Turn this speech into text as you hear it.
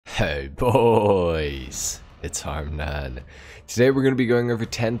Hey boys, it's HarmNone. Today we're going to be going over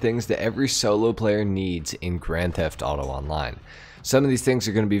 10 things that every solo player needs in Grand Theft Auto Online. Some of these things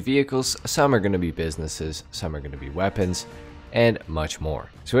are going to be vehicles, some are going to be businesses, some are going to be weapons, and much more.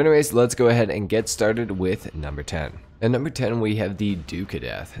 So anyways, let's go ahead and get started with number 10. At number 10 we have the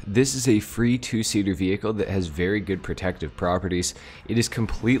DUGG. This is a free two-seater vehicle that has very good protective properties. It is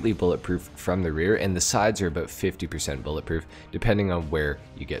completely bulletproof from the rear and the sides are about 50% bulletproof depending on where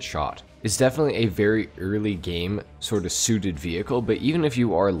you get shot. It's definitely a very early game sort of suited vehicle, but even if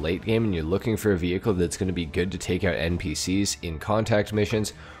you are late game and you're looking for a vehicle that's going to be good to take out NPCs in contact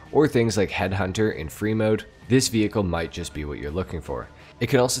missions or things like Headhunter in free mode, this vehicle might just be what you're looking for. It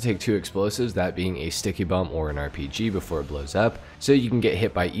can also take two explosives, that being a sticky bomb or an RPG before it blows up, so you can get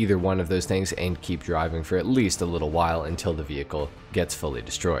hit by either one of those things and keep driving for at least a little while until the vehicle gets fully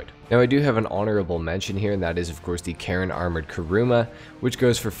destroyed. Now I do have an honorable mention here, and that is of course the Karen Armored Kuruma, which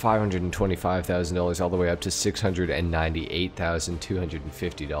goes for $525,000 all the way up to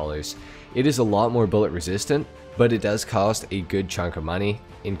 $698,250. It is a lot more bullet resistant, but it does cost a good chunk of money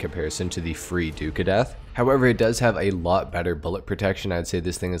in comparison to the free DUGG. However, it does have a lot better bullet protection. I'd say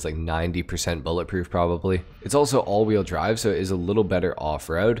this thing is like 90% bulletproof probably. It's also all-wheel drive, so it is a little better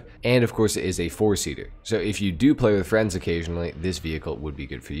off-road, and of course it is a four-seater. So if you do play with friends occasionally, this vehicle would be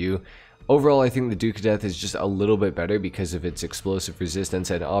good for you. Overall, I think the DUGG is just a little bit better because of its explosive resistance,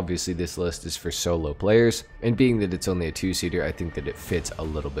 and obviously this list is for solo players, and being that it's only a two-seater, I think that it fits a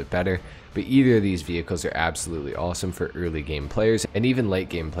little bit better. But either of these vehicles are absolutely awesome for early game players, and even late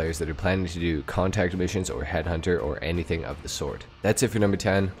game players that are planning to do contact missions or Headhunter or anything of the sort. That's it for number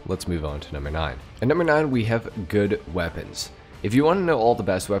 10, let's move on to number 9. At number 9 we have good weapons. If you want to know all the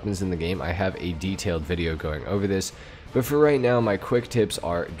best weapons in the game, I have a detailed video going over this. But for right now, my quick tips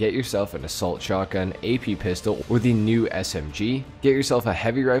are: get yourself an assault shotgun, AP pistol, or the new SMG. Get yourself a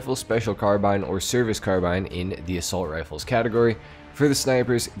heavy rifle, special carbine, or service carbine in the assault rifles category. For the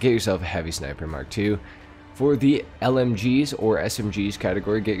snipers, get yourself a heavy sniper Mark II. For the LMGs or SMGs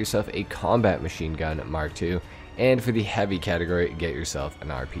category, get yourself a combat machine gun Mark II. And for the heavy category, get yourself an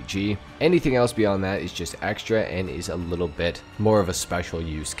RPG. Anything else beyond that is just extra and is a little bit more of a special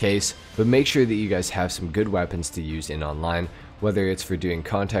use case. But make sure that you guys have some good weapons to use in online, whether it's for doing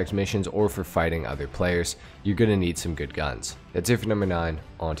contact missions or for fighting other players. You're going to need some good guns. That's it for number 9,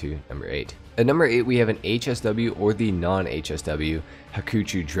 on to number 8. At number 8 we have an HSW or the non-HSW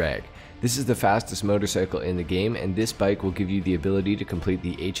Hakuchu Drag. This is the fastest motorcycle in the game, and this bike will give you the ability to complete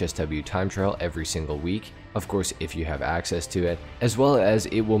the HSW time trial every single week, of course if you have access to it, as well as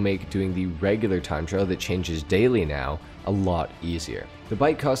it will make doing the regular time trial that changes daily now a lot easier. The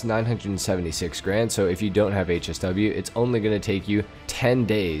bike costs 976 grand, so if you don't have HSW, it's only going to take you 10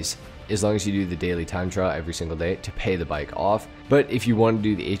 days as long as you do the daily time trial every single day to pay the bike off. But if you want to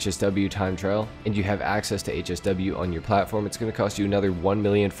do the HSW time trial and you have access to HSW on your platform, it's going to cost you another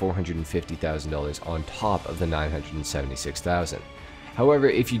 $1,450,000 on top of the $976,000. However,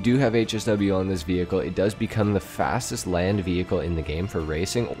 if you do have HSW on this vehicle, it does become the fastest land vehicle in the game for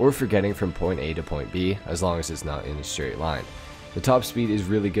racing or for getting from point A to point B, as long as it's not in a straight line. The top speed is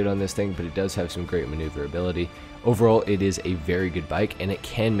really good on this thing, but it does have some great maneuverability. Overall, it is a very good bike, and it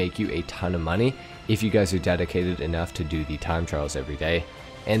can make you a ton of money if you guys are dedicated enough to do the time trials every day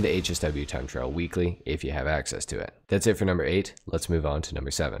and the HSW time trial weekly if you have access to it. That's it for number 8. Let's move on to number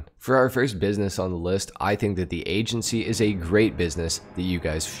 7. For our first business on the list, I think that the agency is a great business that you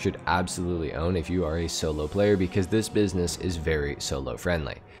guys should absolutely own if you are a solo player, because this business is very solo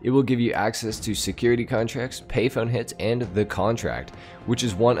friendly. It will give you access to security contracts, payphone hits, and the contract, which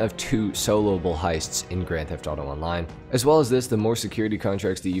is one of 2 soloable heists in Grand Theft Auto Online. As well as this, the more security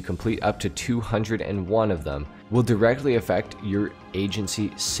contracts that you complete, up to 201 of them, will directly affect your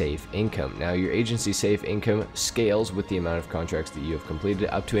agency safe income. Now, your agency safe income scales with the amount of contracts that you have completed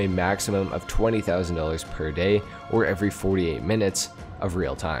up to a maximum of $20,000 per day or every 48 minutes of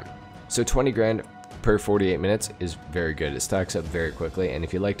real time. So 20 grand per 48 minutes is very good. It stacks up very quickly, and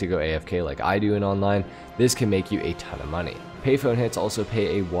if you like to go AFK like I do in online, this can make you a ton of money. Payphone hits also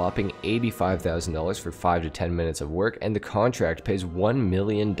pay a whopping $85,000 for 5 to 10 minutes of work, and the contract pays $1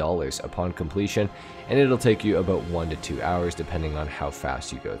 million upon completion, and it'll take you about 1 to 2 hours depending on how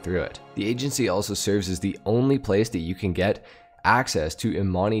fast you go through it. The agency also serves as the only place that you can get access to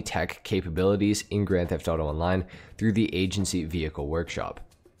Imani tech capabilities in Grand Theft Auto Online through the agency vehicle workshop.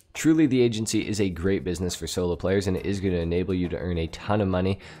 Truly, the agency is a great business for solo players, and it is going to enable you to earn a ton of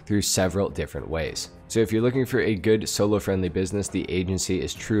money through several different ways. So if you're looking for a good solo-friendly business, the agency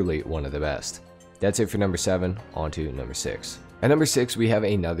is truly one of the best. That's it for number 7, on to number 6. At number 6, we have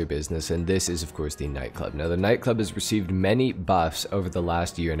another business, and this is of course the nightclub. Now the nightclub has received many buffs over the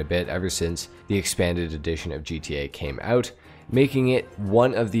last year and a bit ever since the expanded edition of GTA came out, making it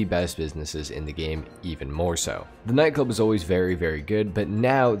one of the best businesses in the game, even more so. The nightclub is always very, very good, but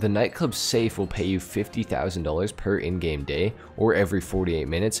now the nightclub safe will pay you $50,000 per in-game day or every 48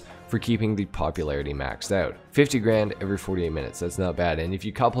 minutes for keeping the popularity maxed out. 50 grand every 48 minutes, that's not bad. And if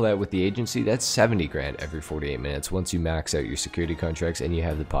you couple that with the agency, that's 70 grand every 48 minutes once you max out your security contracts and you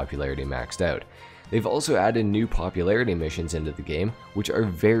have the popularity maxed out. They've also added new popularity missions into the game, which are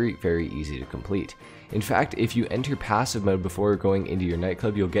very, very easy to complete. In fact, if you enter passive mode before going into your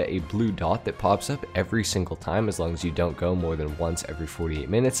nightclub, you'll get a blue dot that pops up every single time as long as you don't go more than once every 48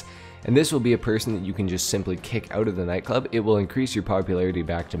 minutes. And this will be a person that you can just simply kick out of the nightclub. It will increase your popularity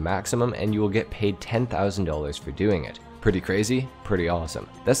back to maximum and you will get paid $10,000 for doing it. Pretty crazy, pretty awesome.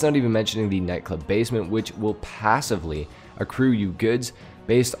 That's not even mentioning the nightclub basement, which will passively accrue you goods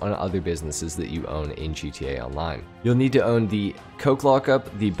based on other businesses that you own in GTA Online. You'll need to own the Coke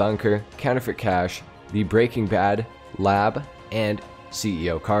Lockup, the Bunker, Counterfeit Cash, the Breaking Bad, Lab, and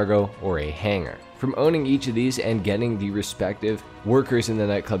CEO Cargo or a hangar. From owning each of these and getting the respective workers in the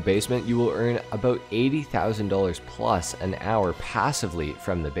nightclub basement, you will earn about $80,000 plus an hour passively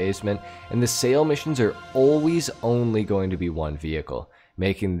from the basement, and the sale missions are always only going to be one vehicle,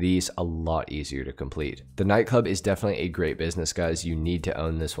 making these a lot easier to complete. The nightclub is definitely a great business, guys. You need to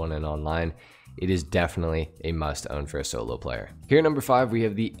own this one in online. It is definitely a must own for a solo player. Here at number 5, we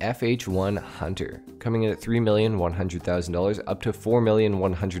have the FH1 Hunter, coming in at $3,100,000 up to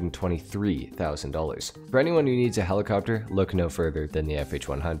 $4,123,000. For anyone who needs a helicopter, look no further than the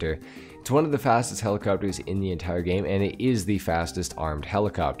FH1 Hunter. It's one of the fastest helicopters in the entire game, and it is the fastest armed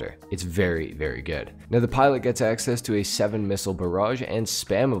helicopter. It's very, very good. Now the pilot gets access to a 7-missile barrage and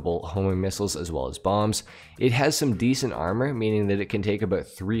spammable homing missiles as well as bombs. It has some decent armor, meaning that it can take about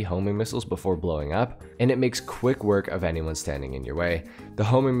 3 homing missiles before blowing up, and it makes quick work of anyone standing in your way. The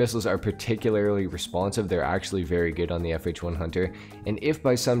homing missiles are particularly responsive. They're actually very good on the FH1 Hunter, and if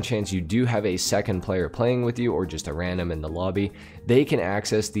by some chance you do have a second player playing with you or just a random in the lobby, they can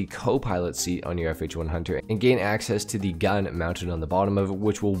access the co-pilot seat on your FH1 Hunter and gain access to the gun mounted on the bottom of it,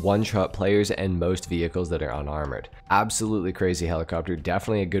 which will one-shot players and most vehicles that are unarmored. Absolutely crazy helicopter,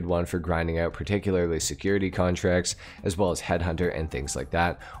 definitely a good one for grinding out particularly security contracts as well as headhunter and things like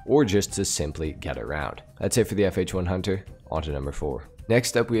that, or just to simply get around. That's it for the FH1 Hunter. On to number 4.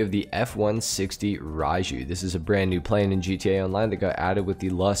 Next up, we have the F-160 Raiju. This is a brand new plane in GTA Online that got added with the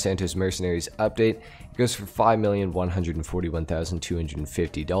Los Santos Mercenaries update. It goes for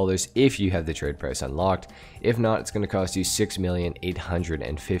 $5,141,250 if you have the trade price unlocked. If not, it's going to cost you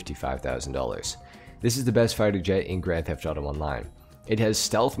 $6,855,000. This is the best fighter jet in Grand Theft Auto Online. It has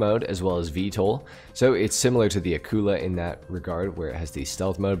stealth mode as well as VTOL, so it's similar to the Akula in that regard where it has the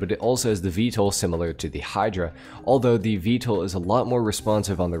stealth mode, but it also has the VTOL similar to the Hydra, although the VTOL is a lot more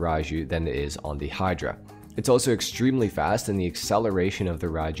responsive on the Raiju than it is on the Hydra. It's also extremely fast, and the acceleration of the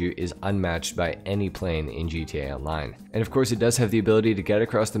Raiju is unmatched by any plane in GTA Online. And of course, it does have the ability to get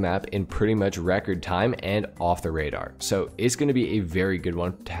across the map in pretty much record time and off the radar. So it's going to be a very good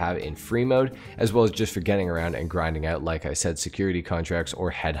one to have in free mode, as well as just for getting around and grinding out, like I said, security contracts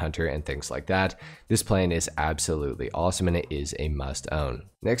or headhunter and things like that. This plane is absolutely awesome, and it is a must own.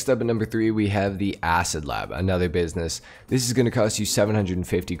 Next up at number 3, we have the Acid Lab, another business. This is going to cost you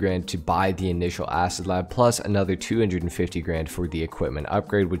 $750 grand to buy the initial Acid Lab, plus another $250 grand for the equipment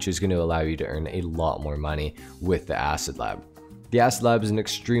upgrade, which is going to allow you to earn a lot more money with the Acid Lab. The Acid Lab is an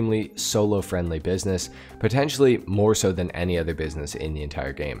extremely solo-friendly business, potentially more so than any other business in the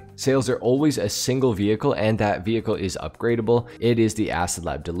entire game. Sales are always a single vehicle, and that vehicle is upgradable. It is the Acid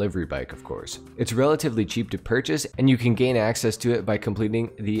Lab delivery bike, of course. It's relatively cheap to purchase, and you can gain access to it by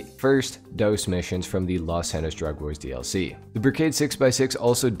completing the first dose missions from the Los Santos Drug Wars DLC. The Brigade 6x6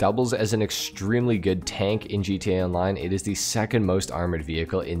 also doubles as an extremely good tank in GTA Online. It is the second most armored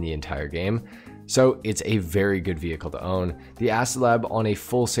vehicle in the entire game, so it's a very good vehicle to own. The Acid Lab on a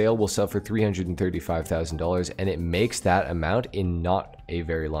full sale will sell for $335,000, and it makes that amount in not a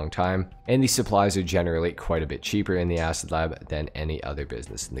very long time, and the supplies are generally quite a bit cheaper in the Acid Lab than any other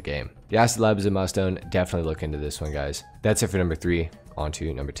business in the game. The Acid Lab is a must own. Definitely look into this one, guys. That's it for number 3. On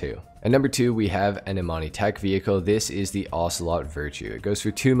to number 2. At number 2, we have an Imani Tech vehicle. This is the Ocelot Virtue. It goes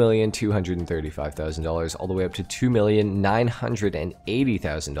for $2,235,000 all the way up to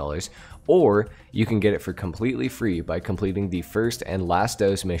 $2,980,000, or you can get it for completely free by completing the first and last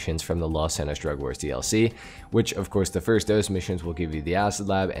dose missions from the Los Santos Drug Wars DLC, which of course the first dose missions will give you the Acid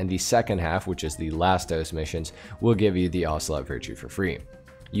Lab, and the second half, which is the last dose missions, will give you the Ocelot Virtue for free.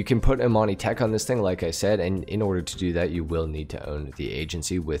 You can put Amani tech on this thing, like I said, and in order to do that, you will need to own the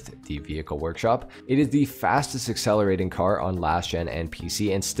agency with the vehicle workshop. It is the fastest accelerating car on last gen and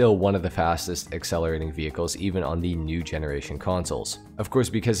PC, and still one of the fastest accelerating vehicles even on the new generation consoles. Of course,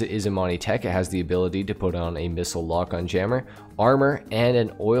 because it is Amani tech, it has the ability to put on a missile lock-on jammer, armor, and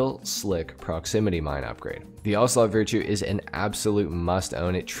an oil slick proximity mine upgrade. The Ocelot Virtue is an absolute must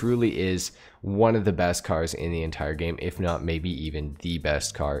own. It truly is one of the best cars in the entire game, if not maybe even the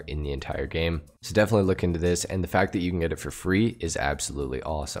best car in the entire game. So definitely look into this, and the fact that you can get it for free is absolutely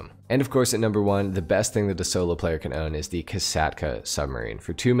awesome. And of course, at number 1, the best thing that a solo player can own is the Kasatka submarine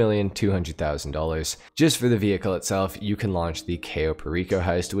for $2,200,000. Just for the vehicle itself, you can launch the Cayo Perico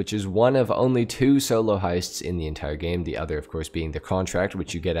heist, which is one of only 2 solo heists in the entire game, the other of course being the contract,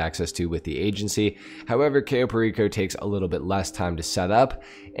 which you get access to with the agency. However, Cayo Perico takes a little bit less time to set up,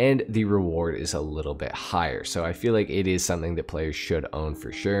 and the reward is a little bit higher, so I feel like it is something that players should own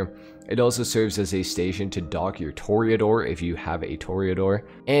for sure. It also serves as a station to dock your Toreador if you have a Toreador,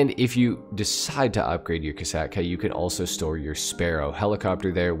 and if you decide to upgrade your Kasatka, you can also store your Sparrow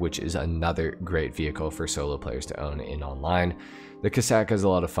helicopter there, which is another great vehicle for solo players to own in online. The Kasatka is a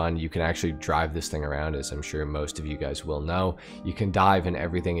lot of fun. You can actually drive this thing around, as I'm sure most of you guys will know. You can dive and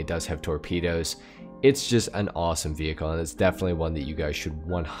everything. It does have torpedoes. It's just an awesome vehicle, and it's definitely one that you guys should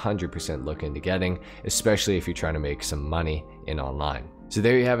 100% look into getting, especially if you're trying to make some money in online. So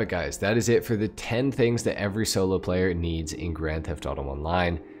there you have it, guys. That is it for the 10 things that every solo player needs in Grand Theft Auto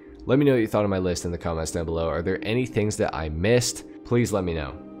Online. Let me know what you thought of my list in the comments down below. Are there any things that I missed? Please let me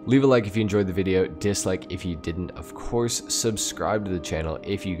know. Leave a like if you enjoyed the video, dislike if you didn't. Of course, subscribe to the channel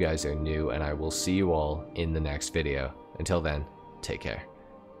if you guys are new, and I will see you all in the next video. Until then, take care.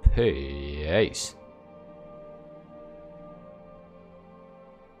 Peace.